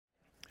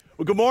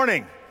Well, good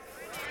morning.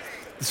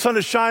 The sun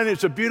is shining.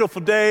 It's a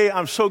beautiful day.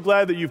 I'm so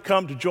glad that you've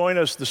come to join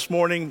us this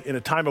morning in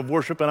a time of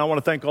worship, and I want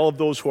to thank all of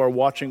those who are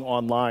watching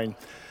online.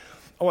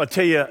 I want to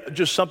tell you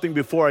just something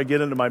before I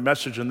get into my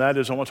message, and that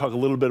is I want to talk a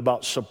little bit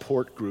about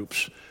support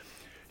groups.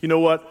 You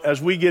know what?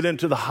 As we get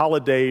into the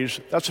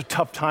holidays, that's a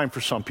tough time for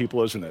some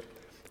people, isn't it?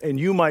 And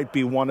you might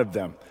be one of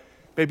them.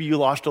 Maybe you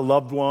lost a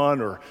loved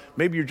one, or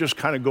maybe you're just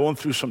kind of going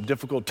through some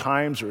difficult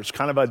times, or it's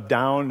kind of a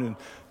down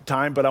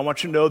time, but I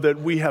want you to know that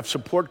we have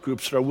support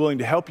groups that are willing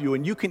to help you,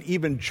 and you can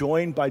even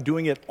join by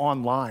doing it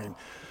online.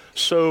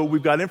 So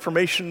we've got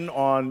information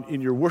in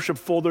your worship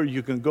folder.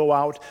 You can go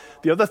out.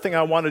 The other thing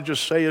I want to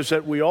just say is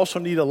that we also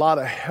need a lot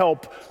of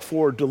help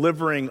for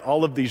delivering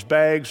all of these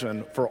bags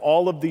and for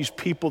all of these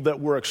people that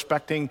we're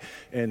expecting,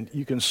 and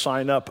you can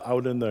sign up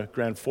out in the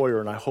grand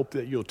foyer, and I hope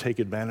that you'll take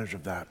advantage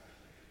of that.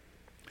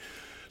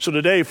 So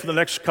today, for the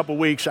next couple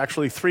weeks,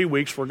 actually 3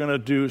 weeks, we're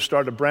going to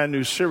start a brand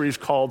new series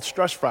called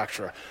Stress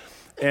Fracture.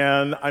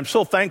 And I'm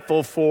so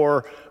thankful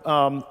for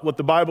what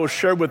the Bible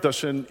shared with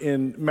us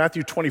in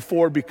Matthew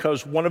 24,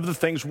 because one of the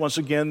things, once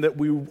again, that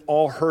we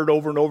all heard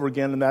over and over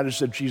again, and that is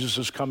that Jesus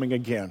is coming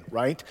again,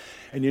 right?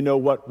 And you know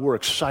what? We're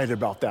excited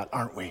about that,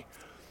 aren't we?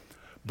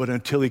 But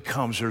until he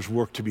comes, there's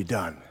work to be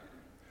done.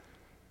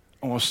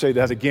 I want to say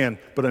that again.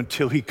 But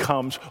until he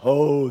comes,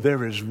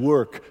 there is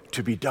work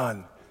to be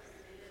done.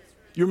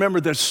 You remember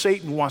that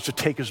Satan wants to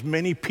take as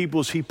many people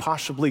as he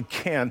possibly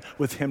can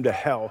with him to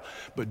hell.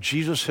 But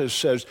Jesus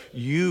says,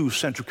 you,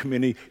 Central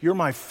Community, you're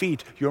my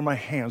feet, you're my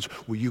hands.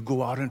 Will you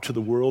go out into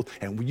the world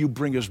and will you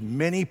bring as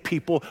many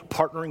people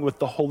partnering with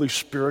the Holy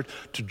Spirit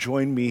to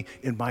join me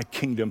in my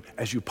kingdom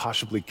as you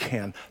possibly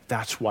can?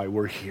 That's why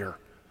we're here.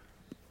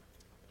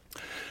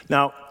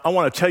 Now, I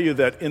want to tell you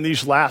that in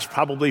these last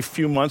probably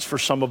few months for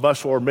some of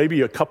us, or maybe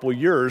a couple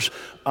years,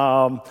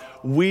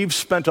 we've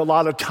spent a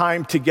lot of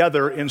time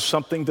together in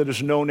something that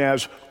is known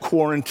as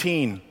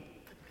quarantine.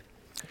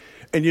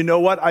 And you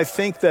know what? I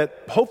think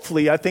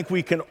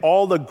we can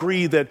all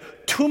agree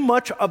that too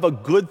much of a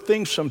good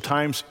thing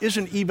sometimes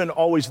isn't even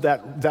always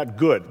that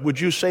good. Would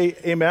you say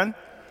amen?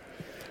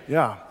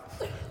 Yeah.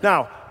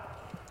 Now,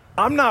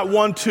 I'm not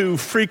one to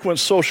frequent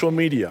social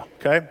media,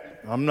 okay?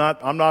 I'm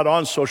not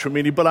on social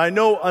media, but I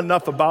know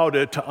enough about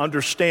it to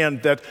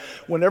understand that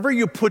whenever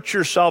you put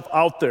yourself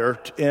out there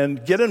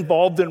and get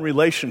involved in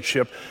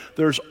relationship,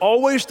 there's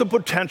always the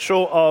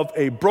potential of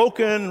a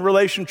broken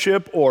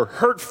relationship or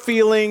hurt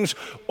feelings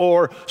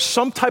or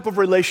some type of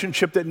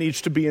relationship that needs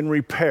to be in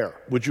repair.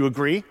 Would you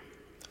agree?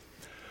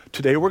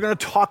 Today we're going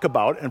to talk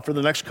about, and for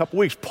the next couple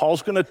weeks,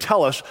 Paul's going to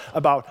tell us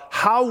about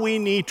how we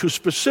need to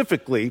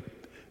specifically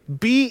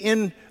be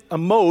in a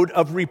mode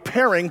of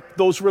repairing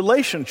those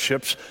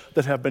relationships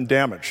that have been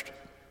damaged.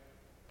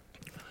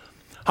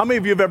 How many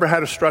of you have ever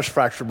had a stress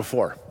fracture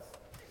before?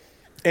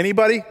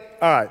 Anybody?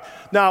 All right.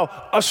 Now,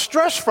 a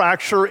stress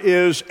fracture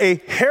is a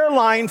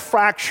hairline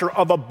fracture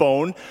of a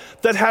bone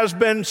that has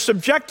been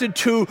subjected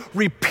to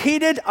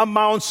repeated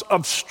amounts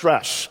of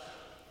stress.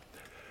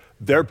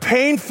 They're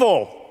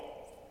painful,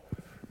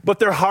 but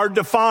they're hard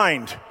to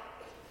find.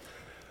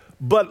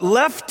 But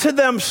left to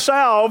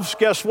themselves,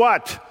 guess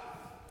what?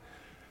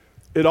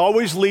 It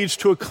always leads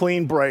to a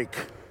clean break.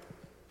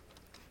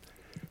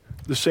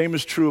 The same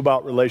is true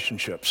about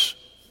relationships.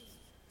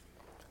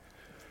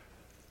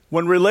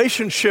 When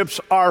relationships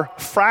are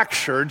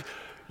fractured,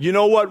 you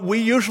know what we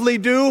usually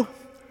do?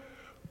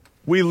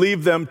 We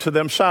leave them to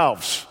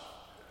themselves.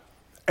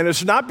 And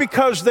it's not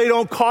because they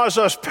don't cause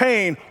us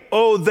pain.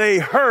 They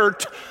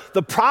hurt.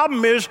 The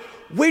problem is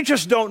we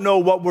just don't know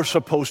what we're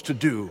supposed to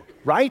do,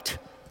 right?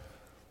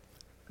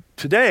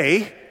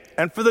 Today,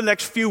 and for the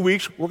next few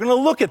weeks, we're going to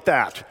look at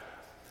that.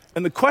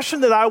 And the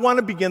question that I want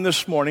to begin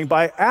this morning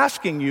by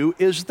asking you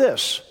is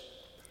this: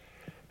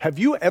 have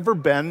you ever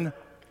been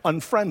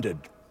unfriended?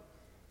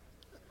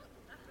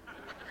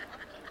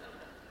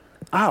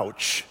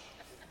 Ouch.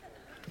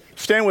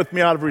 Stand with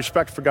me out of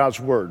respect for God's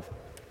word.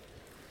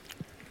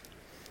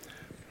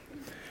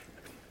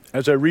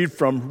 As I read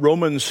from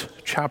Romans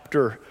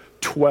chapter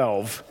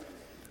 12,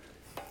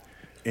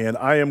 and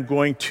I am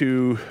going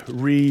to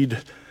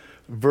read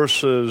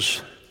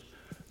verses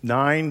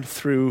 9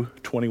 through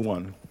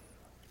 21.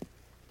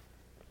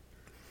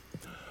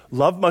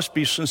 Love must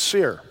be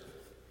sincere.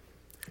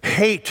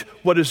 Hate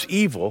what is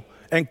evil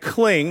and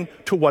cling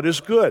to what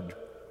is good.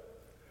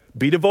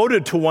 Be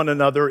devoted to one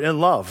another in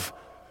love.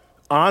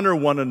 Honor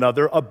one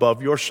another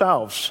above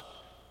yourselves.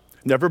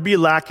 Never be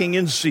lacking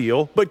in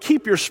zeal, but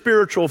keep your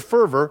spiritual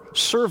fervor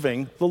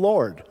serving the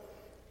Lord.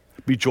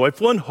 Be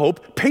joyful in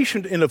hope,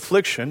 patient in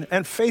affliction,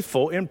 and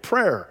faithful in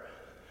prayer.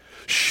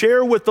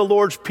 Share with the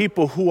Lord's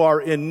people who are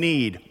in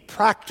need.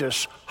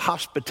 Practice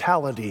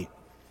hospitality.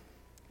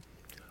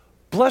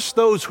 Bless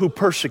those who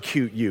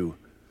persecute you.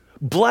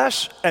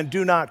 Bless and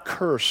do not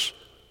curse.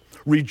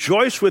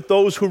 Rejoice with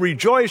those who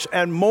rejoice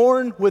and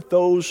mourn with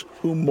those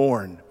who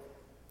mourn.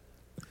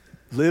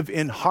 Live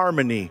in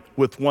harmony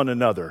with one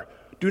another.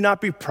 Do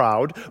not be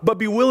proud, but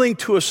be willing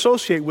to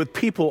associate with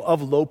people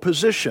of low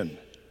position.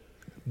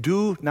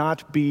 Do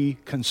not be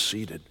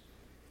conceited.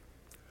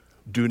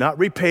 Do not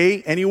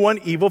repay anyone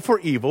evil for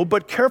evil,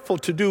 but careful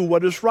to do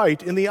what is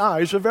right in the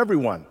eyes of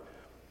everyone.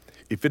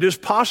 If it is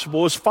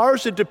possible, as far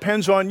as it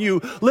depends on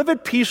you, live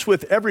at peace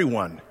with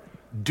everyone.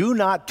 Do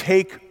not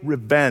take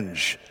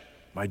revenge,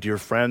 my dear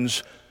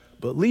friends,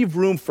 but leave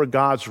room for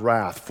God's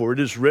wrath, for it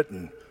is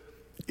written,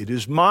 "It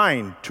is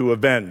mine to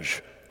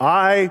avenge.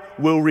 I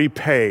will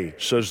repay,"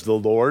 says the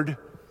Lord.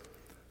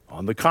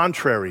 On the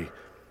contrary,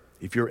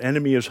 if your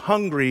enemy is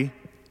hungry,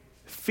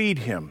 feed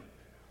him.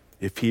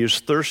 If he is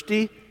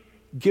thirsty,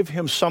 give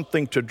him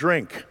something to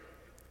drink.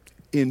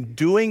 In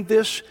doing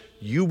this,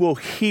 you will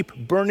heap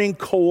burning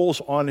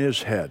coals on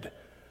his head.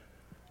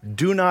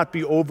 Do not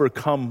be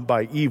overcome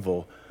by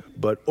evil,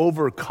 but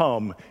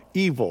overcome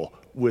evil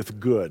with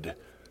good.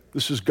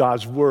 This is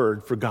God's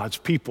word for God's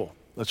people.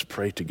 Let's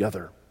pray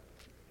together.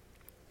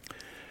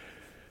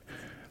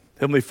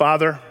 Heavenly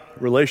Father,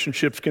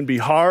 relationships can be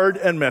hard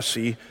and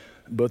messy,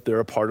 but they're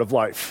a part of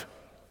life.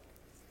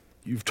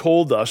 You've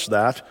told us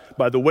that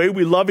by the way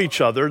we love each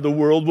other, the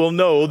world will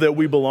know that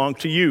we belong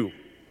to you.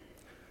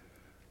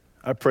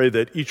 I pray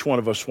that each one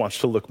of us wants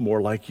to look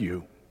more like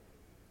you.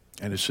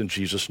 And it's in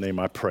Jesus' name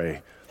I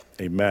pray.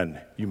 Amen.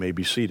 You may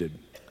be seated.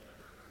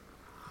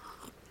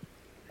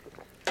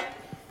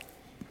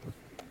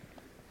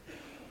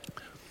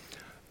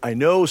 I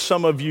know what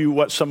some of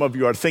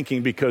you are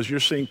thinking, because you're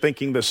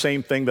thinking the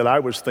same thing that I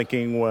was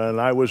thinking when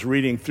I was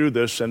reading through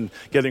this and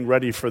getting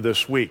ready for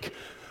this week.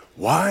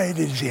 Why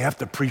did he have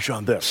to preach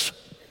on this?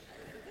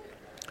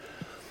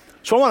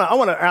 So I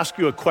want to ask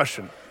you a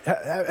question.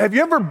 Have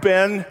you ever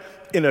been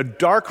in a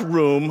dark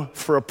room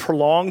for a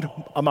prolonged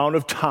amount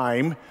of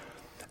time,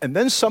 and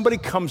then somebody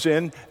comes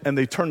in and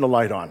they turn the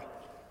light on?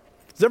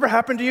 Has it ever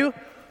happened to you?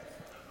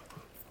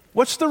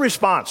 What's the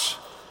response?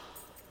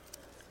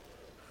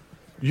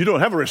 You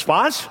don't have a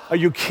response? Are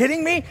you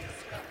kidding me?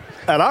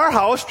 At our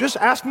house, just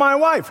ask my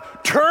wife,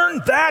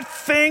 turn that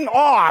thing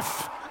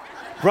off,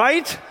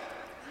 right?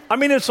 I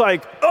mean, it's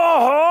like,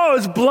 oh,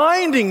 it's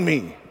blinding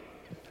me.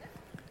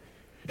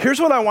 Here's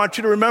what I want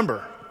you to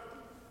remember.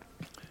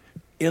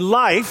 In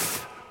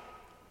life,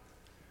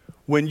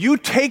 when you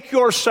take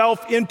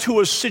yourself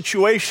into a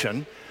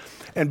situation,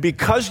 and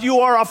because you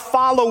are a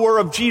follower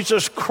of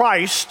Jesus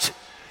Christ,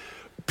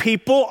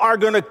 people are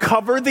going to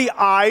cover the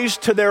eyes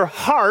to their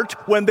heart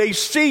when they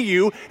see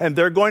you, and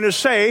they're going to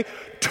say,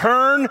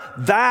 turn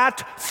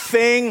that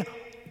thing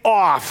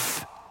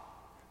off.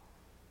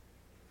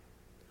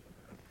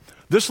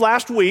 This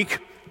last week,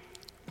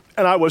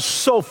 and I was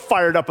so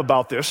fired up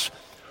about this,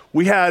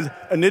 we had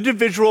an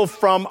individual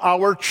from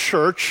our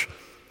church,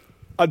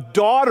 a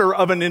daughter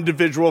of an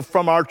individual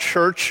from our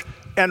church,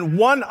 and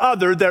one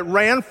other that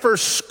ran for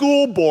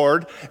school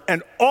board,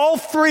 and all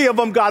three of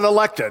them got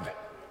elected.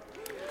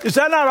 Is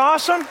that not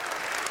awesome?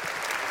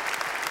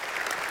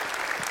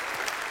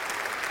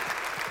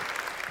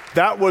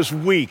 That was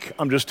weak,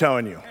 I'm just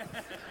telling you.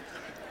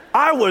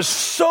 I was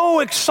so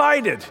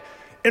excited.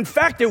 In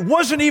fact, it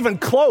wasn't even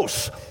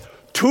close.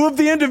 Two of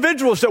the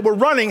individuals that were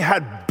running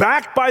had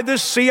backed by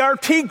this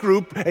CRT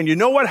group, and you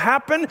know what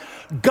happened?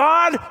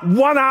 God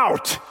won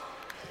out.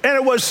 And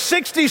it was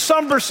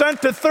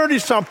 60-some% to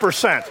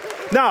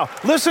 30-some%. Now,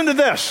 listen to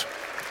this.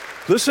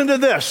 Listen to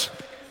this.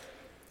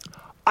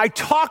 I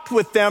talked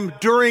with them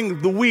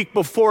during the week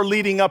before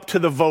leading up to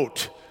the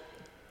vote.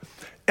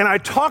 And I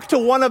talked to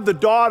one of the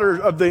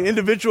daughters of the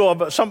individual,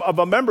 of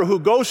a member who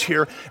goes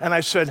here, and I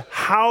said,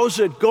 how's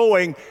it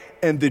going?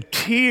 And the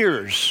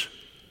tears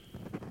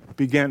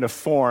began to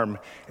form,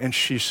 and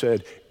she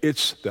said,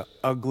 it's the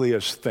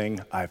ugliest thing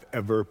I've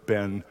ever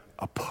been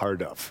a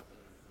part of.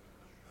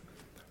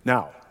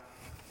 Now,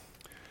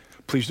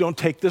 please don't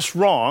take this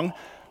wrong,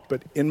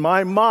 but in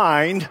my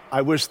mind,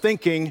 I was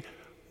thinking,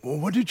 well,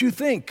 what did you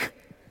think?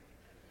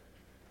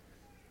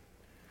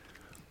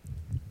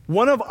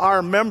 One of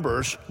our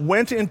members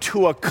went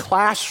into a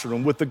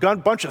classroom with a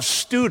bunch of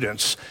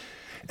students,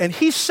 and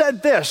he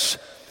said this.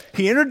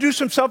 He introduced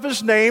himself,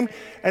 his name,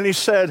 and he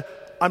said,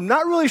 I'm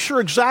not really sure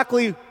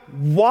exactly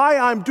why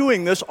I'm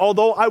doing this,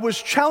 although I was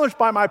challenged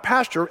by my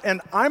pastor,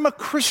 and I'm a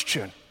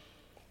Christian.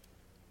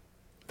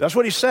 That's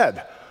what he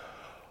said.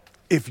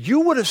 If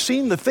you would have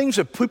seen the things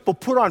that people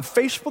put on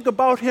Facebook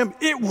about him,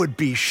 it would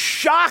be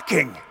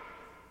shocking.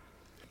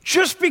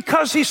 Just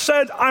because he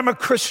said, I'm a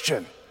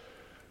Christian.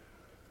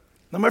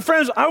 Now, my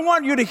friends, I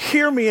want you to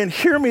hear me, and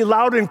hear me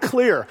loud and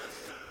clear.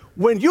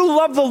 When you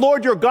love the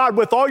Lord your God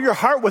with all your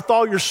heart, with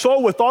all your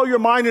soul, with all your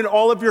mind, and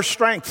all of your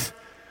strength,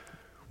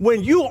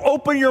 when you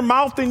open your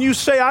mouth and you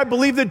say, I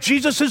believe that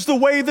Jesus is the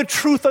way, the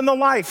truth, and the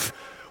life,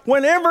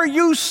 whenever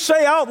you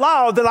say out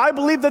loud that I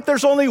believe that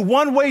there's only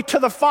one way to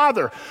the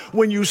Father,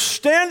 when you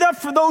stand up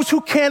for those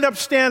who can't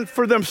stand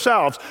for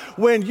themselves,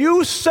 when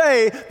you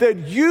say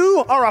that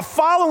you are a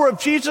follower of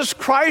Jesus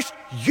Christ,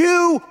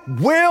 you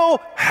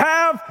will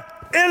have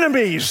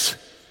enemies.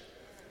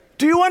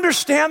 Do you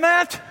understand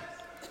that?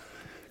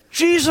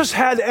 Jesus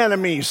had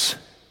enemies.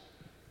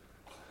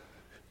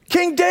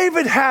 King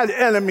David had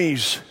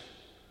enemies.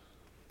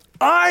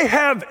 I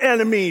have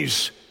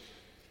enemies.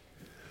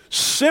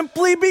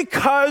 Simply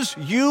because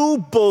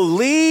you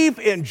believe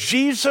in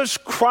Jesus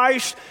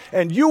Christ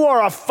and you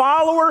are a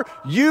follower,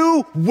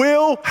 you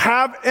will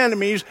have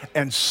enemies.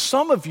 And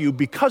some of you,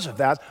 because of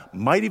that,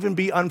 might even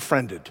be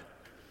unfriended.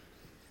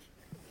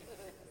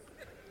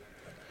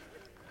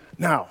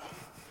 Now,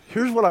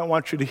 here's what I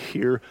want you to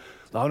hear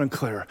loud and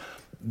clear.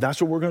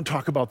 That's what we're going to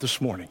talk about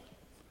this morning.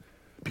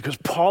 Because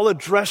Paul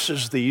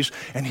addresses these,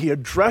 and he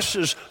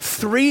addresses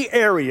three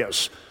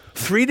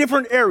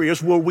different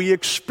areas where we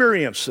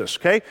experience this,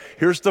 okay?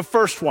 Here's the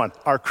first one,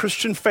 our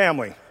Christian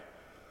family,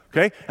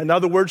 okay? In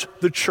other words,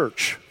 the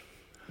church.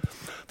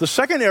 The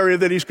second area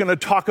that he's going to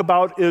talk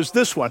about is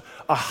this one,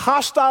 a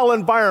hostile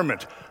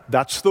environment.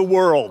 That's the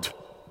world.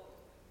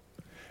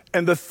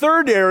 And the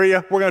third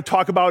area we're going to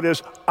talk about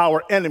is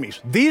our enemies.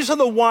 These are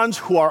the ones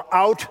who are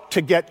out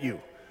to get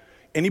you.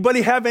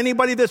 Anybody have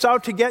anybody that's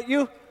out to get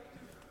you?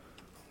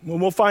 Well,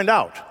 we'll find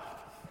out.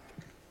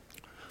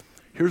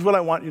 Here's what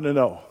I want you to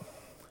know.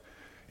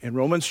 In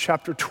Romans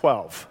chapter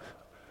 12,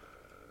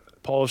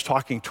 Paul is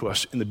talking to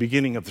us in the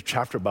beginning of the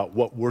chapter about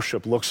what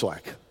worship looks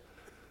like.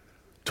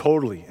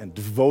 Totally and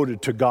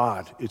devoted to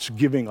God. It's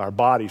giving our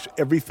bodies,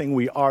 everything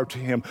we are to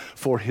Him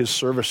for His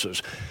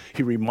services.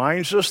 He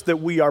reminds us that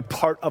we are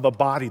part of a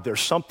body.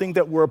 There's something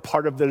that we're a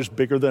part of that is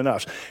bigger than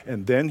us.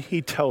 And then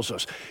he tells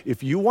us,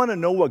 if you want to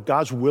know what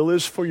God's will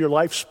is for your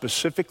life,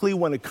 specifically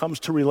when it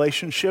comes to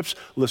relationships,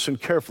 listen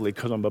carefully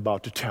because I'm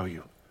about to tell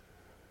you.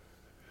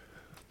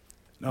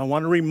 Now I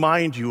want to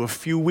remind you, a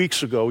few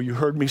weeks ago, you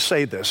heard me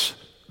say this.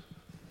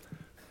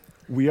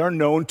 We are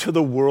known to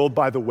the world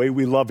by the way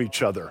we love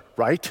each other,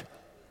 right?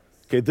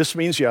 Okay, this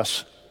means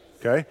yes,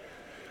 okay?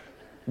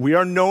 We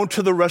are known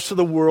to the rest of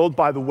the world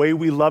by the way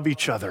we love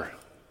each other.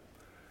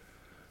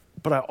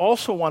 But I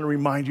also want to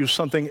remind you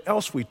something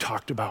else we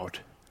talked about.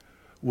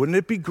 Wouldn't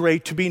it be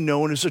great to be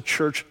known as a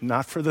church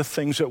not for the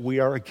things that we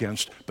are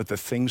against, but the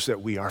things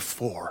that we are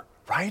for,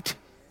 right?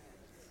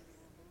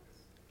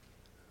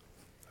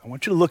 I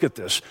want you to look at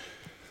this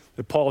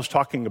that Paul is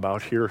talking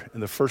about here in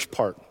the first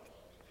part.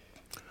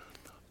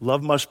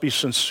 Love must be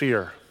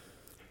sincere.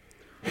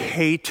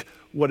 Hate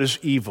what is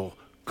evil.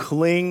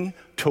 Cling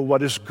to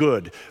what is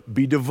good.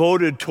 Be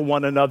devoted to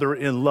one another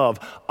in love.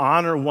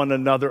 Honor one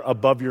another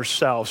above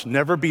yourselves.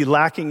 Never be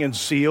lacking in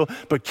zeal,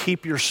 but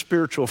keep your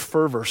spiritual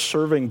fervor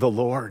serving the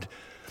Lord.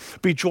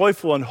 Be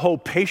joyful in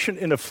hope, patient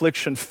in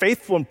affliction,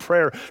 faithful in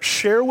prayer.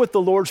 Share with the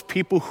Lord's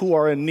people who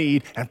are in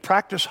need, and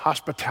practice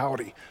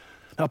hospitality.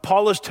 Now,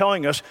 Paul is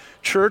telling us,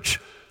 church,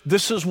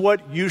 this is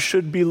what you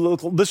should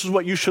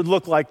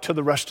look like to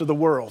the rest of the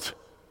world.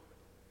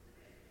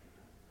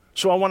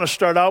 So I want to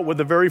start out with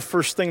the very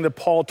first thing that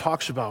Paul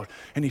talks about.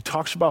 And he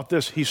talks about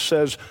this. He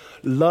says,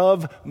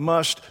 love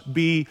must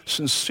be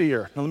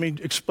sincere. Now let me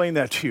explain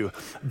that to you.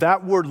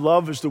 That word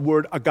love is the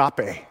word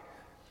agape.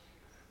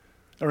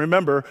 Now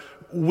remember,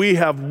 we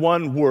have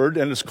one word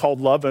and it's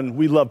called love, and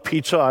we love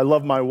pizza. I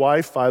love my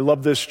wife. I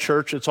love this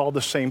church. It's all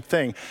the same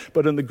thing.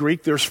 But in the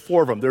Greek, there's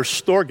four of them. There's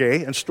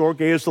storge, and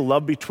storge is the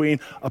love between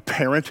a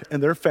parent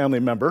and their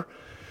family member.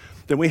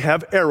 Then we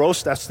have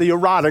eros, that's the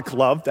erotic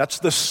love, that's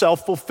the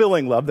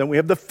self-fulfilling love. Then we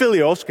have the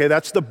philios, okay,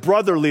 that's the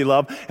brotherly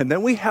love. And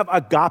then we have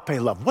agape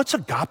love. What's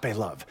agape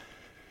love?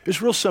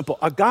 It's real simple.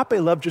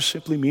 Agape love just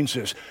simply means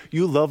this: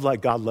 you love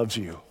like God loves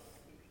you.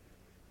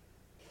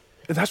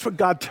 And that's what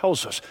God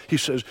tells us. He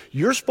says,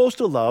 you're supposed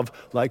to love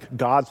like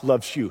God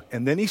loves you.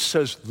 And then he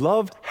says,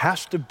 love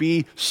has to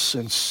be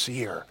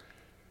sincere.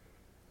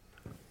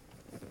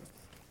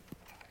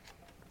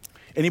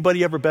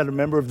 Anybody ever been a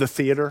member of the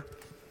theater?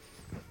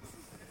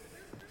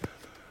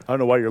 I don't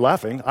know why you're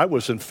laughing. I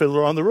was in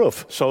Fiddler on the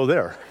Roof, so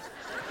there.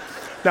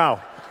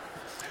 Now,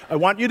 I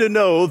want you to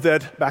know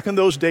that back in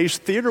those days,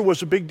 theater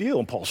was a big deal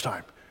in Paul's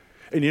time.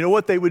 And you know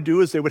what they would do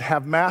is they would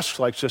have masks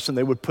like this, and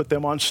they would put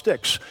them on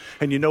sticks.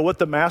 And you know what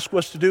the mask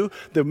was to do?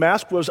 The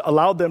mask was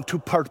allowed them to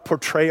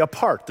portray a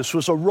part. This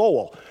was a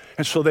role.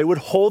 And so they would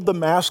hold the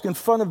mask in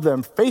front of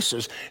them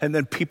faces, and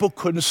then people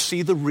couldn't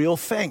see the real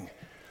thing.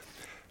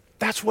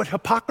 That's what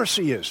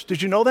hypocrisy is.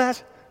 Did you know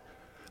that?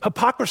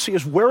 Hypocrisy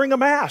is wearing a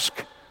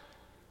mask.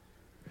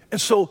 And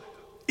so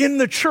in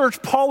the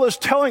church, Paul is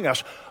telling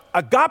us,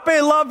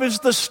 agape love is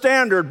the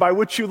standard by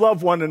which you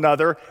love one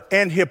another,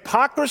 and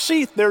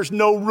hypocrisy, there's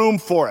no room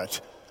for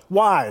it.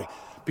 Why?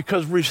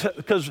 Because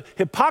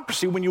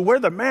hypocrisy, when you wear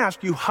the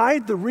mask, you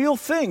hide the real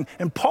thing.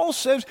 And Paul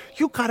says,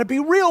 you got to be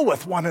real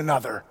with one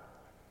another.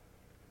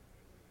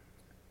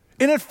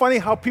 Isn't it funny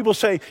how people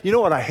say, you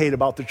know what I hate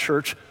about the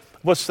church?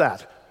 What's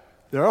that?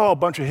 They're all a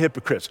bunch of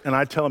hypocrites. And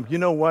I tell them, you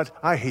know what?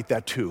 I hate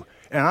that too.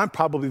 And I'm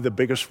probably the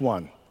biggest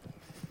one.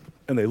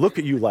 And they look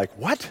at you like,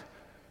 what?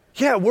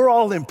 Yeah, we're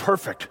all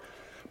imperfect,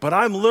 but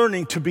I'm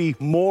learning to be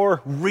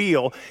more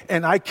real,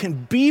 and I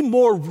can be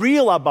more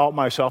real about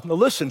myself. Now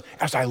listen,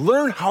 as I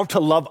learn how to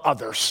love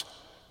others,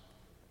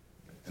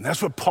 and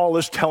that's what Paul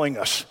is telling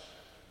us.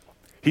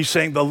 He's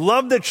saying the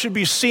love that should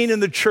be seen in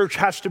the church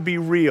has to be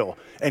real,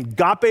 and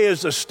agape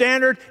is the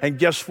standard, and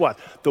guess what?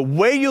 The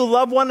way you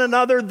love one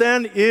another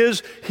then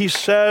is, he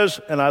says,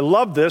 and I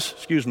love this,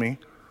 he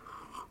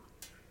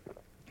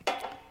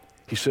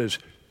says,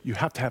 you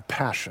have to have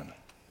passion.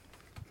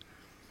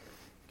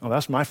 Oh,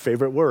 that's my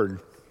favorite word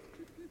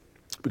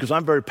because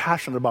I'm very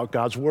passionate about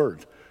God's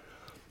word.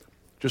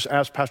 Just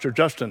ask Pastor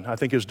Justin. I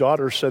think his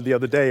daughter said the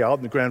other day out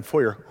in the grand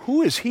foyer,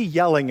 who is he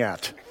yelling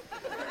at?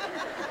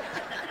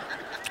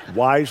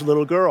 Wise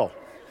little girl.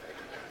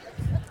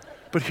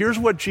 But here's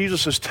what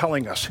Jesus is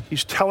telling us.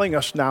 He's telling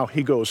us now,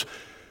 he goes,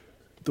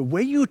 the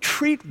way you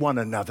treat one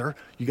another,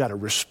 you got to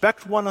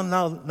respect one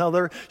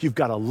another, you've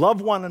got to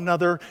love one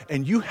another,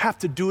 and you have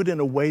to do it in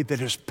a way that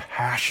is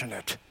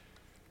passionate.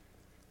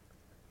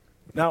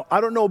 Now,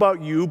 I don't know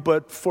about you,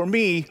 but for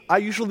me, I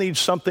usually need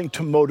something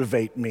to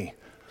motivate me.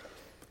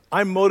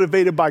 I'm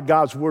motivated by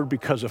God's word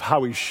because of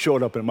how he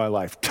showed up in my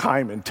life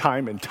time and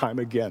time and time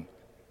again.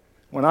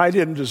 When I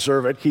didn't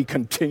deserve it, he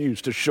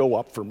continues to show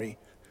up for me.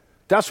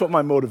 That's what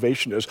my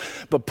motivation is.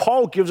 But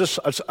Paul gives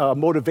us a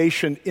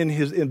motivation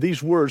in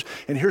these words,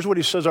 and here's what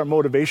he says our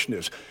motivation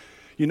is.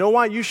 You know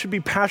why you should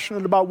be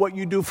passionate about what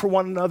you do for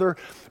one another?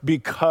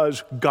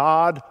 Because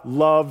God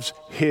loves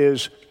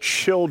his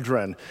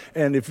children.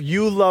 And if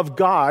you love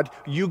God,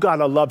 you got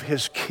to love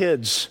his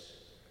kids.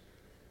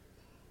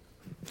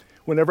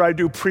 Whenever I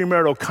do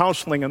premarital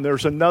counseling and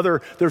there's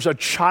a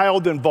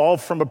child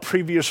involved from a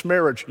previous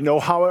marriage, you know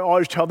how I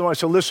always tell them, I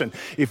say, listen,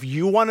 if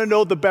you want to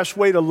know the best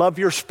way to love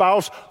your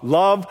spouse,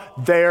 love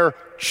their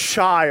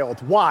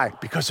child. Why?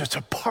 Because it's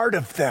a part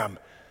of them.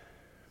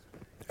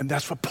 And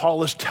that's what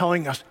Paul is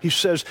telling us. He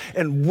says,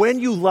 and when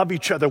you love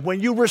each other, when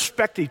you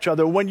respect each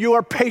other, when you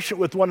are patient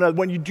with one another,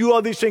 when you do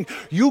all these things,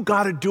 you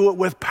got to do it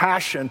with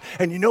passion.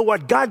 And you know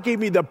what? God gave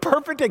me the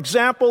perfect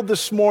example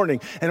this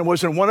morning, and it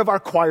was in one of our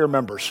choir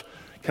members.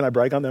 Can I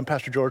brag on them,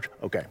 Pastor George?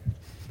 Okay.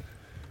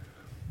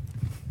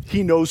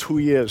 He knows who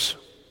he is,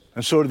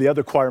 and so do the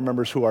other choir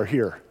members who are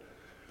here.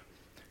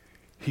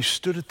 He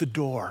stood at the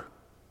door,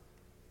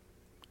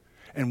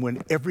 and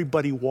when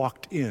everybody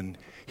walked in,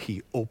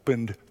 he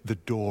opened the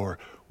door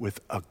with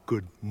a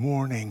good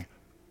morning,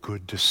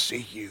 good to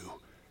see you.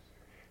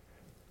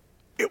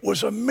 It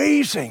was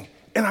amazing.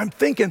 And I'm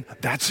thinking,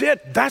 that's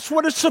it. That's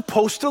what it's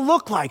supposed to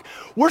look like.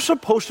 We're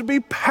supposed to be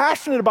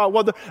passionate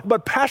about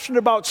but passionate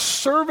about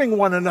serving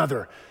one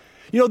another.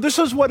 You know, this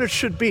is what it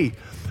should be.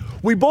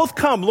 We both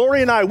come,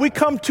 Lori and I, we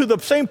come to the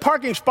same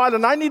parking spot,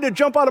 and I need to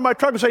jump out of my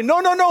truck and say, no,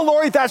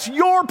 Lori, that's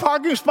your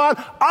parking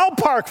spot. I'll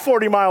park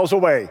 40 miles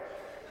away.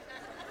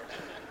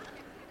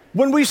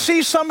 When we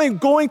see somebody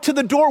going to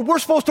the door, we're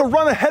supposed to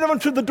run ahead of them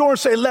to the door and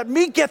say, let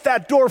me get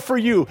that door for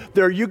you.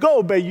 There you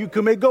go, babe.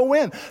 You may go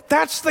in.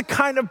 That's the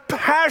kind of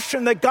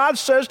passion that God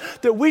says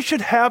that we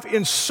should have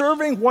in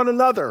serving one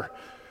another.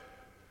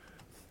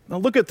 Now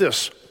look at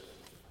this.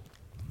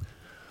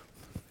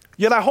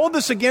 Yet I hold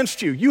this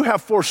against you. You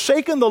have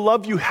forsaken the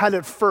love you had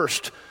at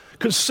first.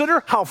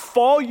 Consider how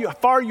far you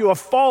have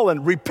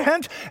fallen.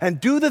 Repent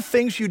and do the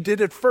things you did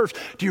at first.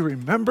 Do you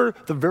remember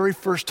the very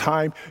first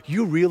time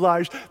you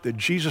realized that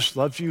Jesus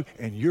loves you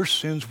and your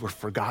sins were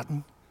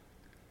forgotten?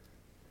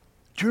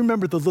 Do you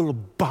remember the little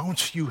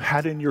bounce you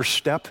had in your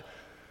step?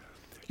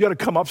 You got to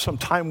come up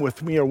sometime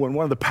with me or when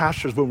one of the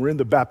pastors, when we're in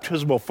the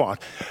baptismal font,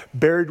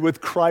 buried with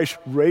Christ,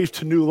 raised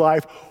to new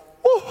life.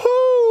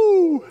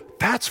 Woohoo!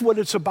 That's what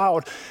it's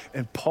about.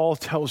 And Paul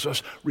tells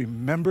us,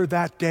 remember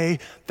that day?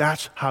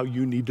 That's how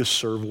you need to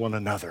serve one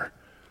another.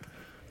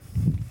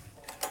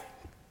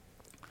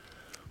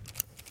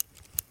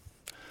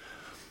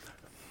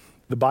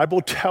 The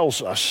Bible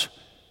tells us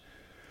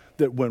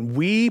that when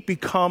we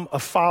become a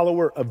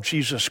follower of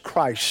Jesus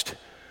Christ,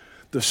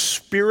 the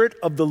Spirit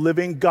of the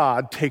living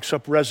God takes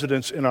up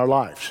residence in our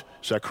lives.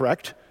 Is that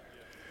correct?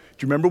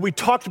 Do you remember we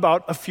talked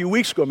about a few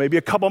weeks ago, maybe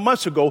a couple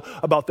months ago,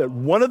 about that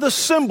one of the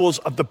symbols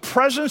of the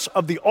presence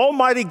of the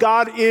Almighty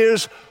God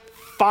is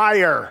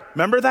fire.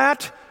 Remember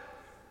that?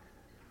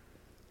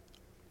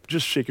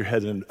 Just shake your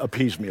head and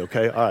appease me,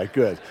 okay? All right,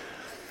 good.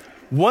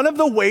 One of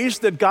the ways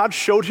that God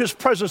showed his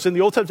presence in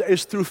the Old Testament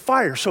is through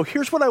fire. So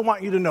here's what I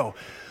want you to know.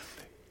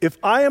 If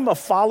I am a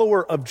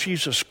follower of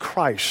Jesus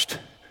Christ,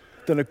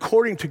 then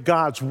according to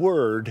God's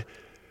word,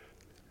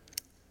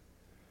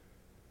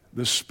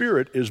 the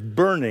Spirit is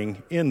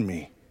burning in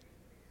me.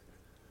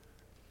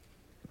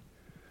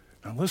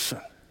 Now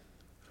listen,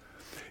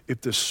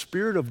 if the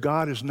Spirit of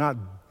God is not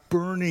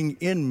burning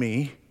in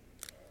me,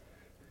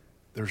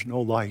 there's no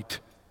light.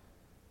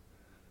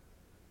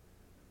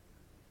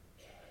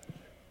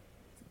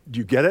 Do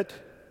you get it?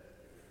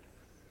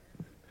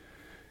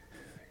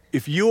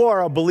 If you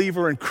are a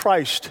believer in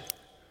Christ,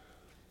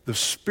 the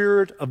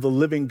Spirit of the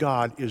living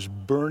God is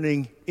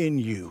burning in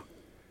you.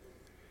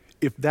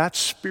 If that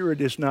Spirit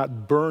is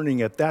not burning,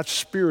 if that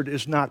Spirit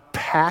is not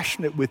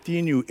passionate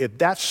within you, if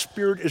that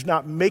Spirit is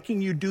not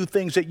making you do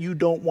things that you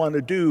don't want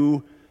to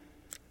do,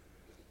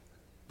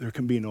 there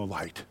can be no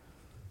light.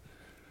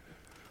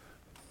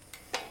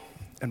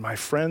 And my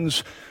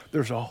friends,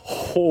 there's a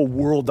whole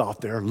world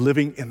out there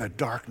living in the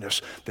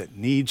darkness that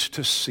needs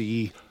to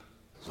see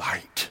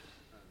light.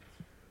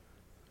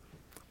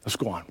 Let's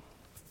go on.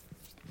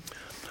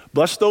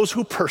 Bless those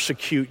who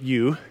persecute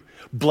you.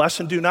 Bless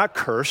and do not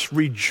curse.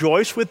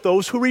 Rejoice with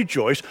those who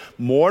rejoice.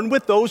 Mourn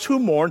with those who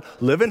mourn.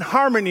 Live in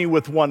harmony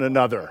with one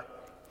another.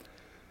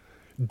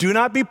 Do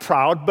not be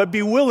proud, but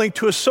be willing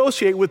to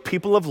associate with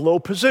people of low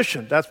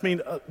position. That's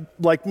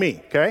like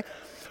me, okay?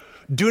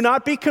 Do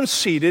not be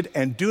conceited,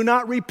 and do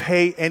not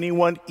repay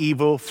anyone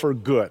evil for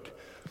good.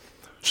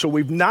 So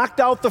we've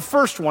knocked out the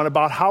first one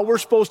about how we're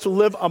supposed to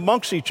live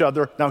amongst each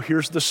other. Now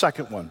here's the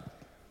second one.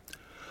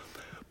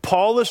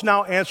 Paul is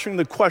now answering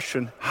the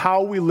question,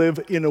 how we live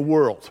in a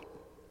world.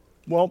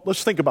 Well,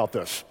 let's think about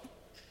this.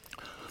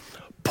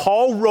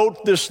 Paul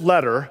wrote this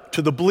letter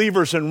to the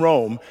believers in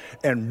Rome,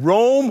 and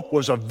Rome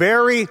was a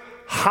very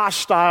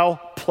hostile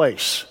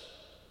place,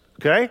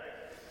 okay?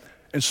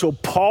 And so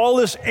Paul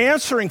is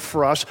answering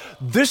for us,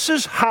 this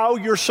is how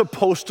you're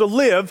supposed to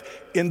live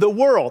in the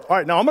world. All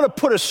right, now I'm going to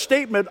put a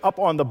statement up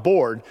on the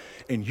board,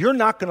 and you're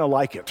not going to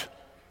like it.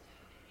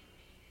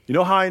 You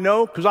know how I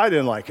know? Because I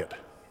didn't like it.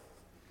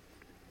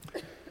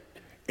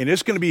 And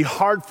it's going to be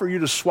hard for you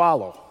to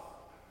swallow.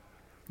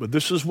 But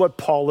this is what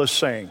Paul is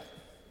saying.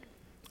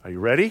 Are you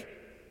ready?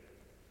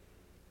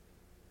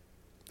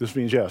 This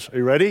means yes. Are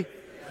you ready?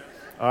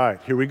 All right,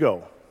 here we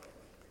go.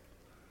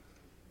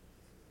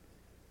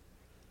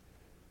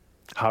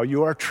 How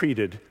you are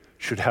treated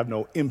should have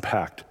no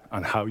impact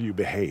on how you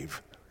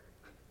behave.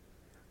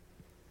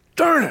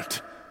 Darn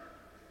it!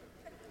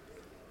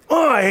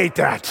 Oh, I hate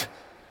that.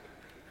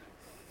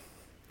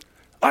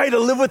 I had to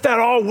live with that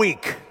all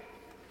week.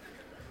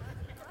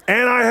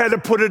 And I had to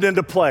put it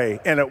into play,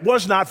 and it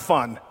was not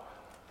fun.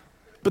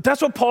 But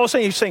that's what Paul is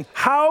saying. He's saying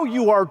how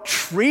you are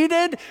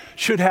treated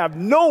should have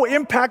no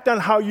impact on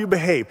how you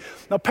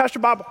behave. Now, Pastor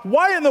Bob,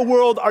 why in the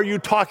world are you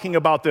talking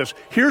about this?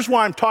 Here's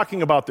why I'm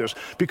talking about this.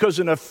 Because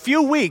in a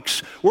few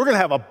weeks, we're going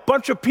to have a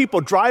bunch of people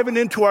driving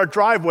into our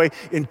driveway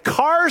in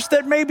cars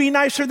that may be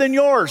nicer than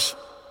yours.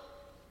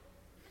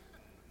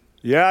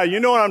 Yeah, you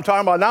know what I'm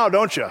talking about now,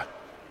 don't you?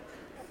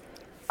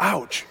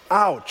 Ouch,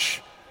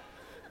 ouch.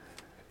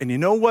 And you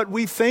know what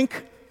we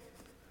think?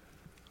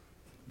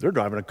 They're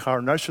driving a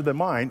car nicer than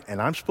mine,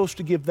 and I'm supposed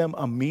to give them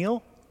a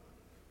meal?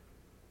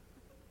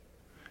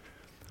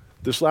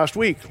 This last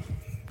week,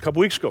 a couple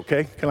weeks ago,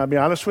 okay, can I be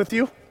honest with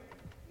you?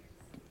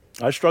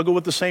 I struggle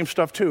with the same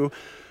stuff too.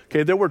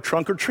 Okay, there were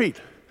trunk or treat.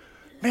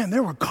 Man,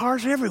 there were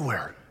cars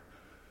everywhere.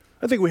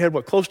 I think we had,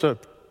 close to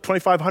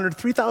 2,500,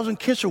 3,000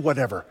 kids or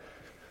whatever.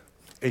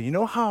 And you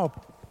know how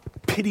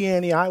pity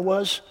Annie I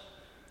was?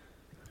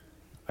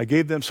 I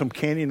gave them some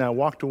candy and I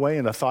walked away,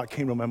 and a thought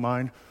came to my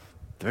mind,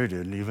 they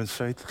didn't even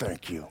say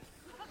thank you.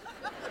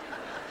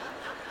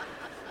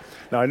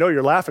 Now, I know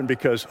you're laughing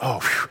because,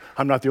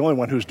 I'm not the only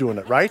one who's doing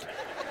it, right?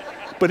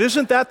 But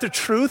isn't that the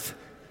truth?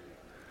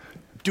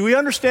 Do we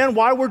understand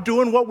why we're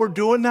doing what we're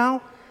doing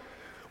now?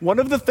 One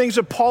of the things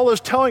that Paul is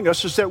telling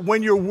us is that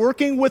when you're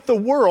working with the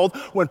world,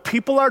 when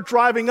people are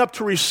driving up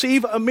to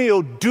receive a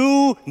meal,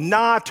 do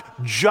not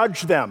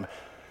judge them.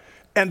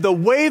 And the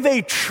way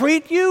they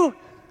treat you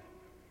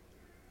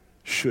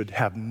should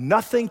have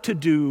nothing to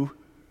do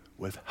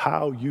with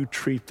how you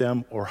treat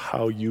them or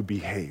how you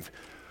behave.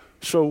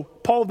 So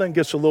Paul then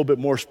gets a little bit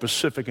more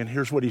specific, and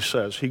here's what he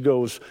says. He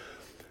goes,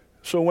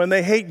 so when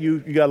they hate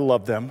you, you got to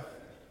love them.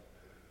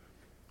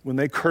 When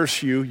they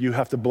curse you, you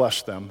have to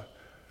bless them.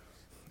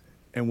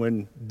 And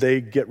when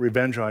they get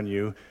revenge on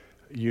you,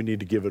 you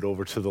need to give it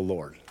over to the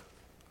Lord.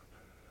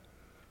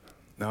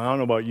 Now, I don't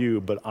know about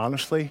you, but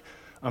honestly,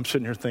 I'm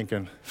sitting here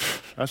thinking,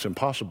 that's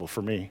impossible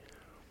for me.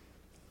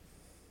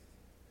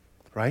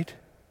 Right?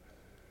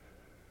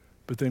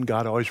 But then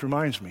God always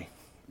reminds me,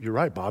 you're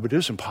right, Bob, it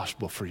is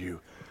impossible for you.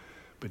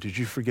 But did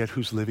you forget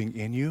who's living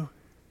in you?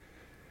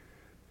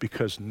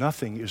 Because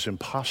nothing is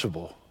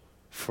impossible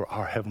for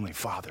our Heavenly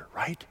Father,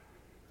 right?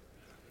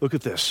 Look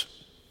at this.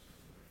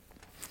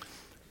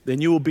 Then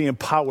you will be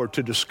empowered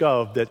to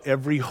discover that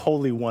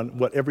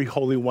what every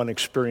Holy One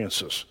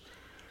experiences.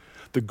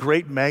 The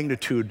great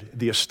magnitude,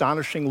 the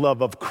astonishing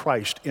love of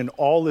Christ in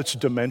all its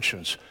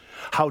dimensions.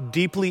 How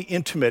deeply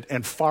intimate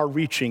and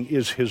far-reaching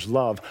is his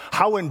love.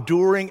 How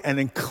enduring and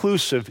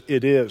inclusive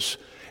it is.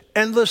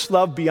 Endless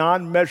love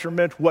beyond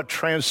measurement, what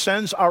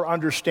transcends our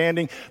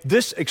understanding.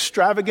 This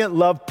extravagant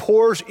love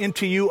pours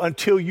into you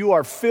until you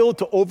are filled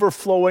to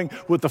overflowing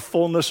with the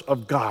fullness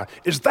of God.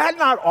 Is that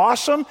not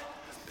awesome?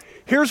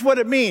 Here's what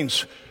it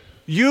means.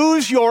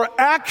 Use your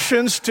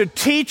actions to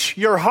teach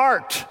your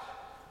heart.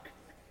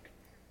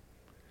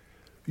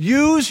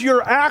 Use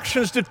your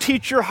actions to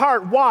teach your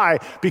heart. Why?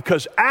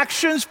 Because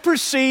actions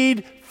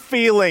precede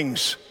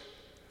feelings.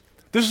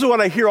 This is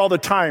what I hear all the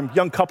time.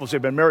 Young couples,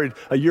 they've been married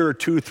a year or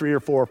 2, 3 or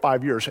 4 or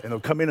 5 years, and they'll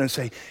come in and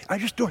say, I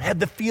just don't have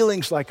the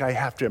feelings like I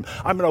have to him.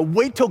 I'm going to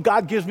wait till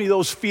God gives me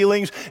those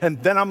feelings,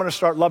 and then I'm going to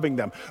start loving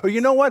them. Or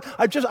you know what?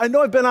 I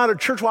know I've been out of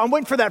church. Well, I'm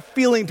waiting for that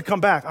feeling to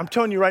come back. I'm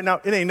telling you right now,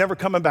 it ain't never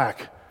coming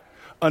back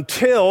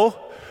until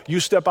you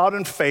step out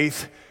in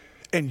faith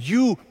and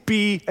you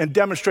be and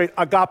demonstrate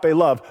agape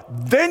love.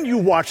 Then you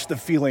watch the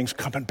feelings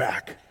coming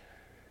back.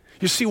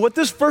 You see, what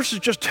this verse is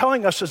just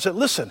telling us is that,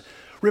 listen,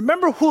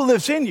 Remember who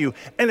lives in you.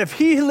 And if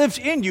he lives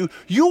in you,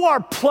 you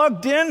are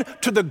plugged in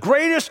to the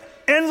greatest,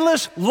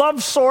 endless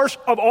love source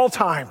of all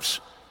times.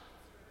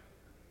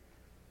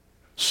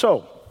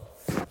 So,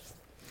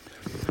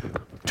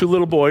 two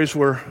little boys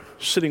were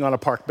sitting on a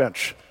park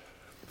bench.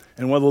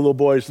 And one of the little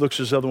boys looks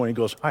at the other one and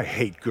goes, I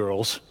hate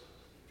girls.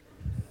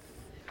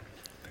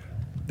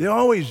 They're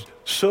always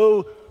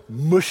so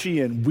mushy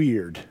and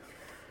weird.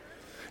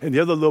 And the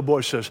other little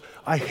boy says,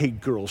 I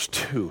hate girls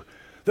too.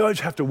 They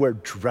always have to wear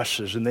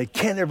dresses and they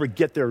can't ever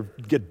get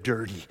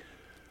dirty.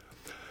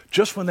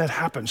 Just when that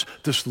happens,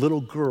 this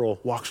little girl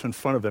walks in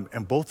front of him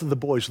and both of the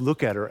boys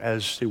look at her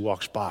as he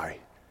walks by.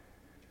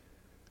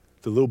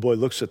 The little boy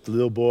looks at the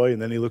little boy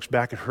and then he looks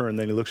back at her and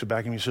then he looks back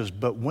at him and he says,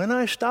 but when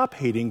I stop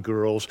hating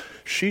girls,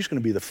 she's going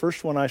to be the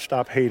first one I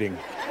stop hating.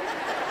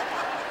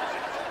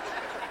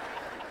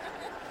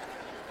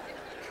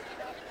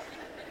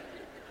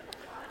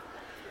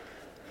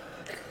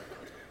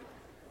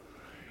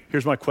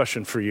 Here's my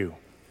question for you.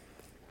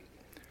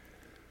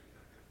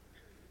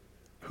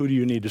 Who do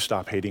you need to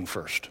stop hating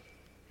first?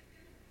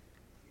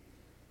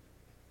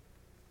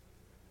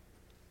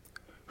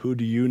 Who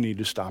do you need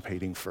to stop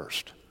hating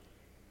first?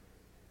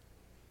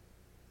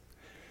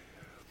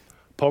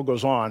 Paul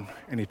goes on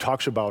and he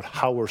talks about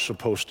how we're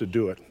supposed to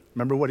do it.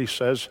 Remember what he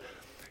says?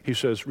 He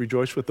says,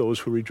 rejoice with those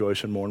who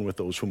rejoice and mourn with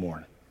those who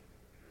mourn.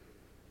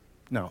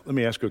 Now, let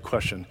me ask you a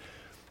question.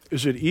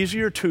 Is it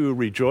easier to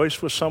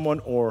rejoice with someone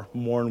or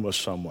mourn with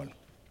someone?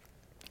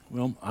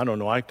 Well, I don't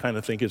know. I kind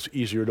of think it's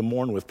easier to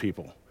mourn with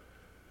people.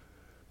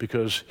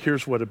 Because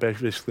here's what it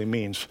basically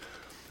means.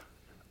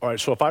 All right,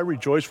 so if I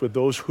rejoice with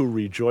those who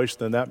rejoice,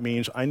 then that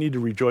means I need to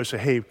rejoice. Say,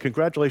 hey,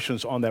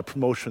 congratulations on that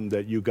promotion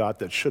that you got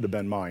that should have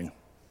been mine.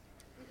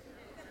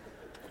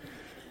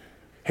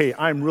 Hey,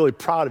 I'm really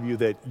proud of you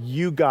that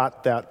you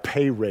got that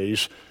pay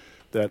raise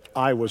that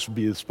I was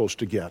supposed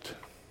to get.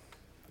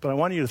 But I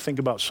want you to think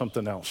about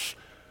something else.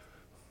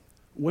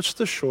 What's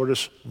the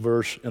shortest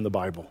verse in the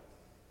Bible?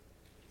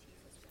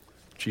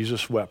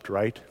 Jesus wept,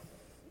 right?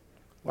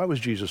 Why was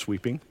Jesus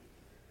weeping?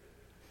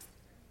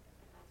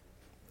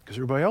 Because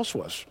everybody else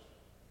was.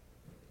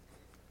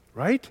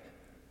 Right?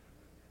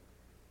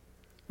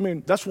 I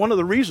mean, that's one of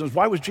the reasons.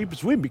 Why was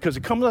Jesus weeping? Because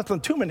he comes out to the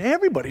tomb and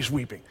everybody's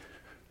weeping.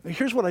 Now,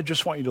 here's what I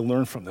just want you to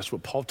learn from this.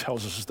 What Paul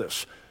tells us is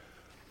this.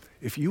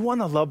 If you want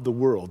to love the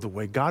world the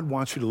way God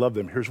wants you to love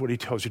them, here's what he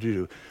tells you to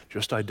do.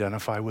 Just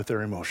identify with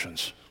their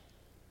emotions.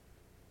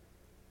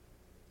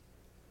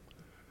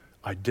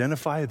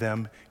 Identify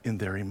them in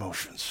their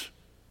emotions.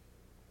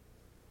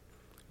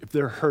 If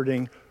they're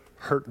hurting,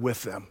 hurt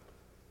with them.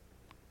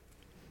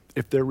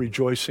 If they're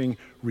rejoicing,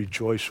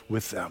 rejoice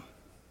with them.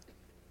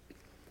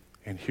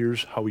 And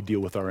here's how we deal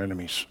with our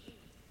enemies.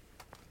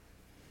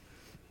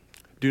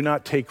 Do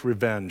not take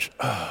revenge.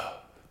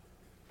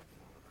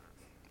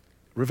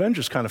 Revenge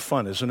is kind of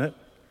fun, isn't it?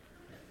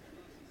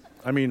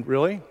 I mean,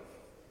 really?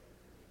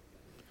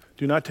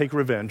 Do not take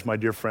revenge, my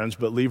dear friends,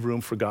 but leave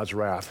room for God's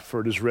wrath.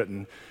 For it is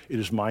written, it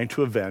is mine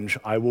to avenge,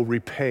 I will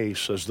repay,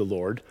 says the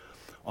Lord.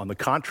 On the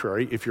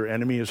contrary, if your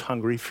enemy is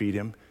hungry, feed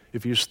him.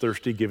 If he is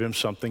thirsty, give him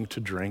something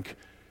to drink.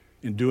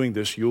 In doing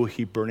this, you will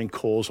heap burning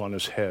coals on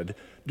his head.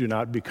 Do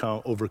not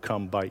become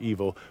overcome by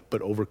evil,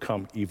 but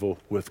overcome evil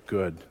with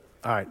good.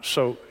 All right,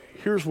 so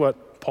here's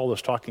what Paul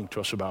is talking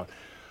to us about.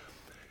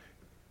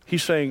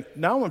 He's saying,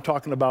 now I'm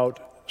talking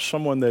about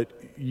someone that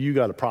you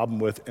got a problem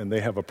with and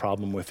they have a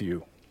problem with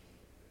you.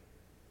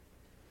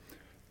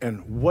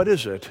 And what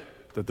is it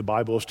that the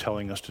Bible is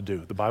telling us to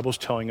do? The Bible is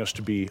telling us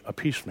to be a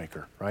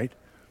peacemaker, right?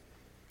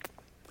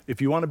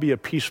 If you want to be a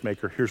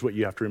peacemaker, here's what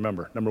you have to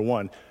remember. Number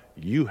one,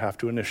 you have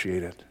to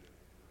initiate it.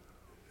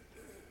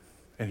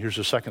 And here's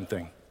the second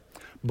thing.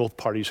 Both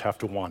parties have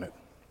to want it.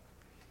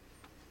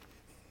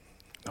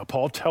 Now,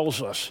 Paul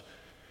tells us,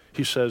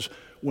 he says,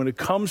 when it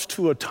comes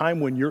to a time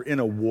when you're in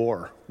a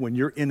war, when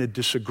you're in a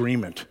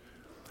disagreement,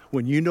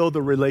 when you know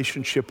the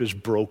relationship is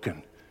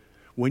broken,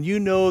 when you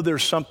know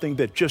there's something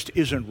that just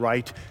isn't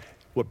right,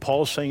 what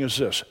Paul's saying is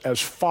this: as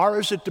far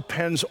as it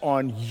depends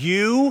on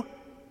you,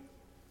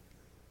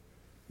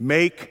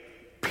 make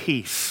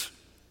peace.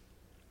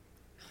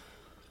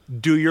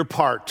 Do your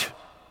part.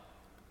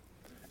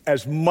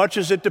 As much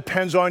as it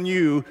depends on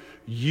you,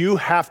 you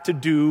have to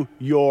do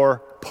your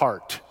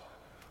part.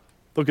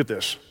 Look at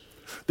this.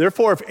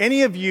 Therefore, if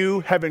any of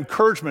you have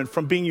encouragement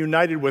from being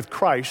united with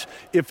Christ,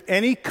 if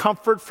any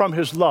comfort from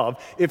his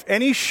love, if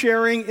any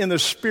sharing in the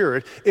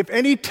Spirit, if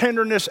any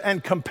tenderness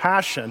and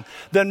compassion,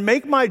 then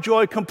make my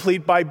joy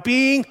complete by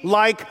being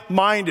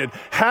like-minded,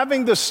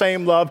 having the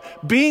same love,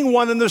 being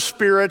one in the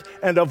Spirit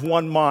and of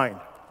one mind.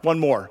 One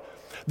more.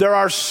 There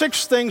are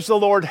 6 things the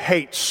Lord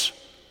hates,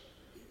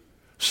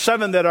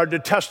 7 that are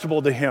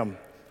detestable to him: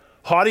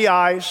 haughty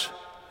eyes,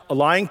 a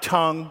lying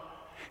tongue,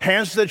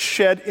 hands that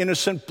shed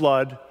innocent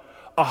blood,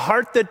 a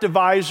heart that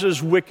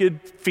devises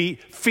wicked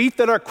feet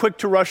that are quick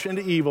to rush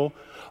into evil,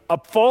 a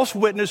false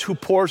witness who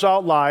pours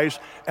out lies,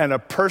 and a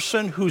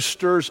person who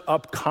stirs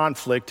up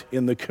conflict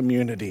in the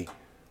community.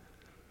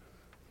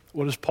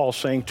 What is Paul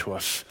saying to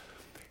us?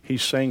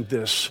 He's saying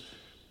this: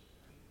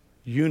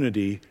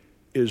 unity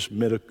is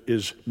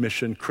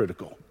mission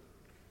critical.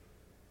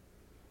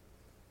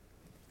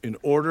 In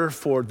order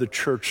for the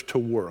church to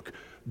work,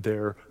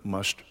 there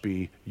must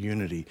be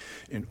unity.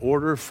 In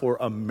order for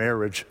a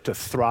marriage to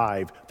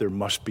thrive, there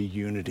must be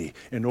unity.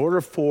 In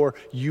order for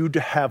you to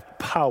have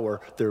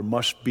power, there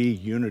must be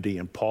unity.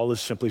 And Paul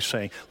is simply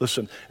saying,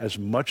 listen, as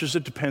much as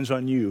it depends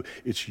on you,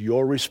 it's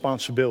your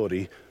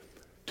responsibility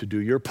to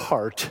do your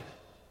part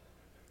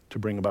to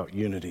bring about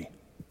unity.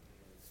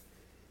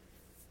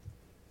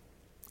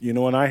 You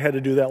know when I had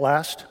to do that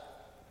last?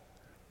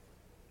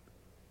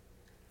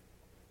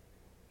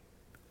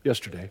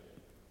 Yesterday.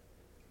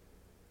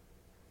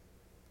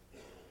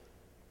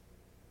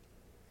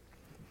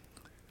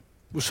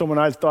 With someone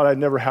I thought I'd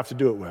never have to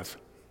do it with.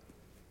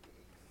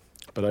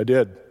 But I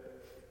did.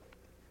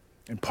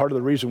 And part of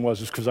the reason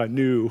was because I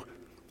knew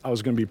I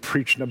was going to be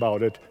preaching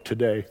about it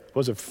today.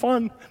 Was it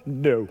fun?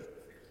 No.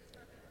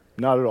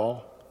 Not at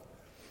all.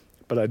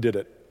 But I did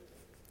it.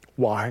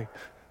 Why?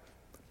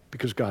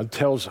 Because God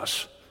tells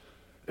us,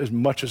 as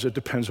much as it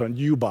depends on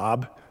you,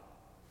 Bob,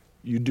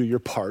 you do your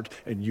part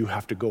and you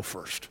have to go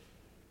first.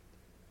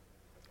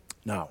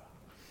 Now,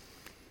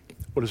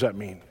 what does that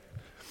mean?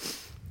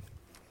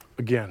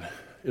 Again,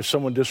 if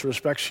someone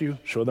disrespects you,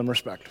 show them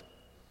respect.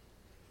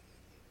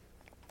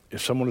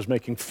 If someone is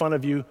making fun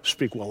of you,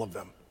 speak well of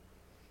them.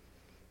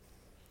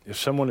 If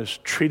someone is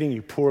treating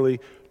you poorly,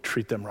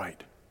 treat them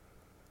right.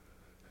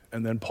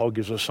 And then Paul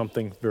gives us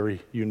something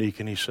very unique,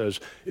 and he says,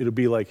 it'll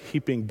be like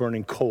heaping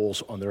burning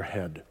coals on their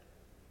head.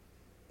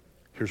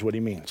 Here's what he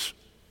means.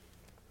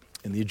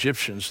 In the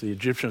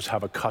Egyptians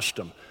have a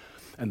custom,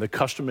 and the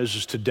custom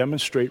is to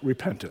demonstrate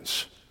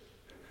repentance.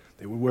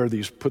 They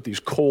would put these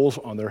coals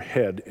on their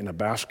head in a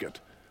basket,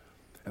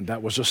 and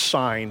that was a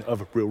sign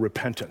of real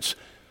repentance.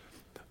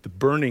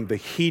 The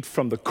heat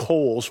from the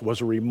coals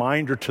was a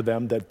reminder to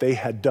them that they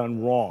had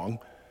done wrong,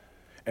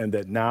 and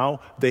that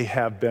now they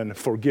have been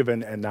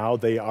forgiven, and now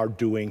they are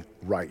doing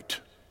right.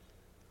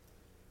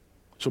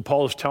 So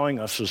Paul is telling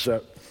us is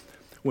that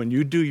when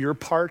you do your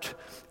part,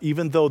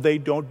 even though they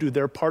don't do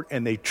their part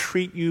and they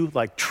treat you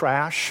like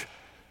trash,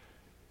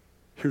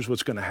 here's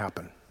what's going to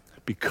happen.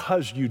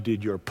 Because you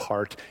did your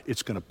part,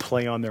 it's going to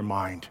play on their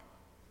mind.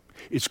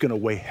 It's going to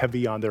weigh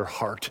heavy on their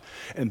heart.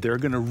 And they're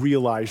going to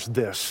realize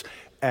this: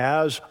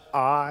 as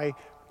I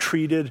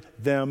treated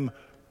them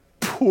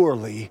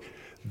poorly,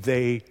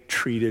 they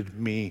treated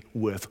me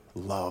with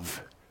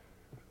love.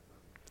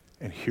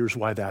 And here's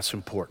why that's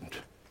important.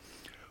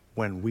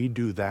 When we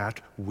do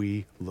that,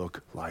 we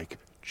look like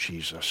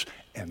Jesus,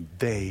 and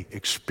they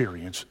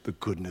experience the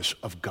goodness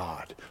of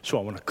God. So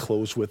I want to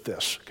close with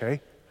this, okay?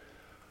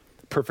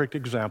 Perfect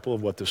example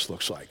of what this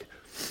looks like. Do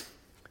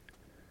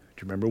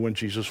you remember when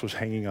Jesus was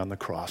hanging on the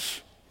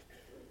cross?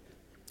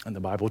 And the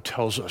Bible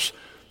tells us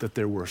that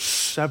there were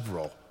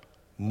several,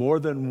 more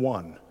than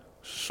one,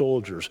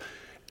 soldiers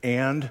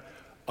and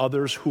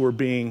others who were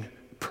being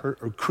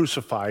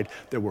crucified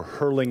that were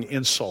hurling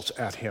insults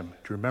at him.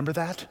 Do you remember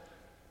that?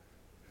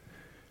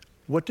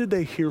 What did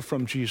they hear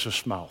from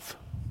Jesus' mouth?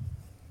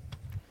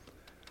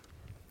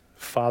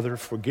 Father,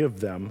 forgive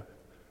them,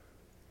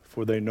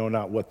 for they know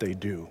not what they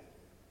do.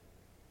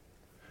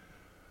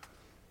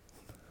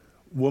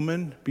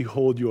 Woman,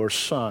 behold your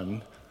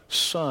son.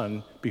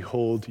 Son,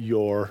 behold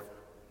your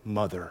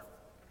mother.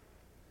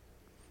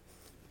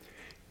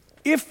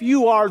 If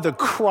you are the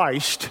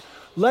Christ,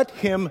 let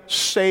him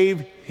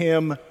save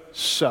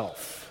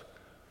himself.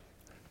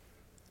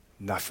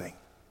 Nothing.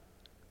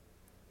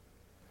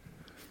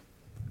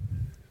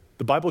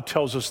 The Bible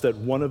tells us that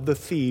one of the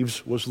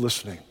thieves was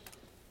listening,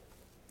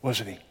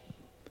 wasn't he?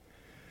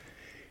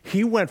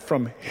 He went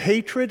from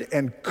hatred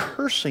and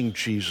cursing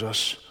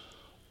Jesus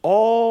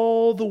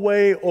all the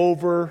way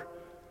over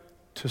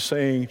to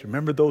saying, do you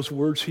remember those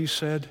words he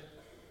said?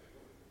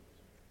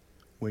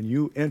 When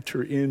you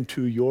enter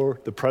into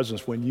the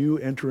presence, when you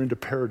enter into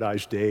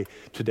paradise day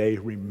today,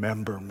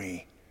 remember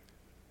me.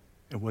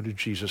 And what did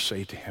Jesus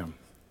say to him?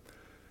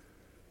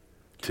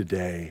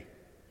 Today,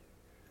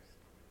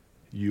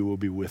 you will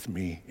be with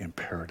me in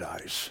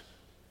paradise.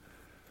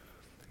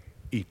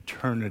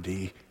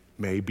 Eternity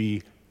may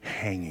be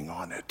hanging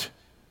on it.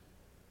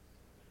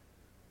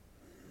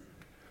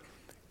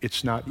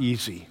 It's not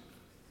easy.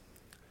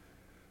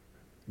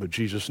 But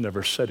Jesus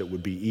never said it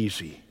would be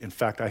easy. In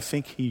fact, I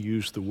think he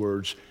used the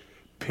words,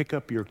 pick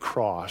up your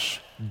cross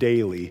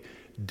daily,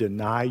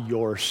 deny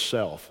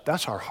yourself.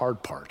 That's our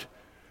hard part.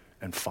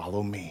 And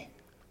follow me.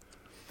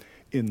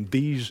 In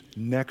these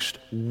next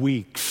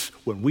weeks,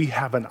 when we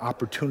have an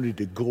opportunity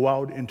to go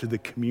out into the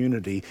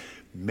community,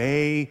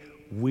 may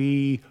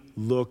we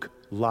look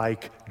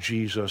like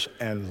Jesus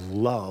and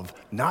love,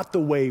 not the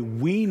way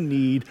we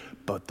need,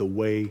 but the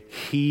way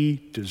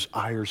he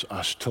desires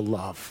us to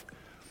love.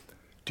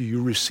 Do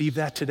you receive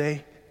that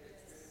today?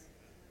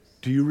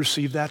 Do you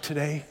receive that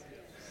today?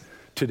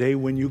 Today,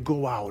 when you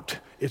go out,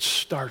 it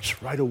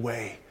starts right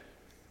away.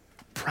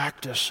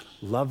 Practice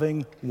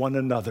loving one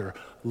another,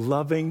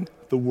 loving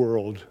the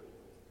world.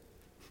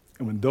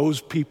 And when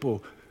those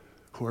people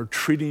who are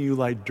treating you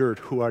like dirt,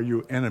 who are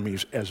your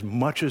enemies, as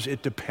much as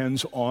it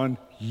depends on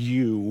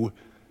you,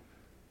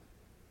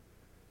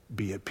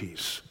 be at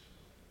peace.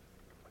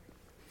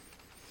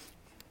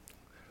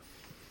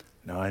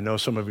 Now, I know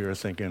some of you are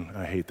thinking,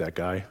 I hate that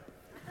guy.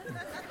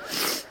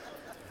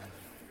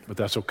 But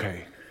that's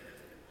okay.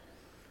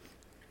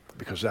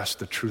 Because that's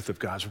the truth of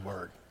God's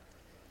word.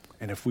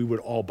 And if we would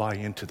all buy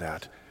into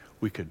that,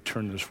 we could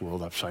turn this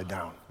world upside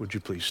down. Would you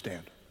please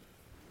stand?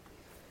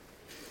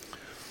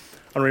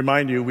 I want to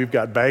remind you, we've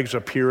got bags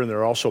up here, and there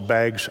are also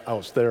bags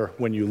out there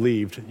when you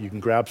leave. You can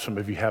grab some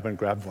if you haven't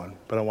grabbed one,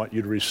 but I want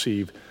you to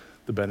receive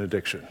the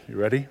benediction. You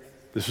ready?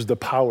 This is the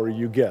power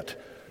you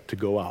get to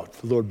go out.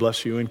 The Lord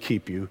bless you and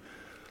keep you.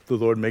 The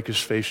Lord make his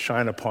face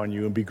shine upon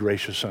you and be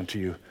gracious unto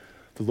you.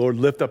 The Lord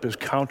lift up his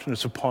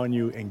countenance upon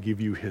you and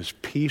give you his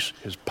peace,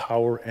 his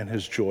power, and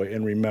his joy.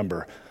 And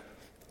remember,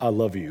 I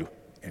love you,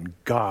 and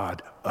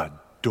God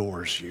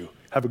adores you.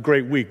 Have a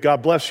great week.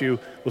 God bless you.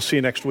 We'll see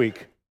you next week.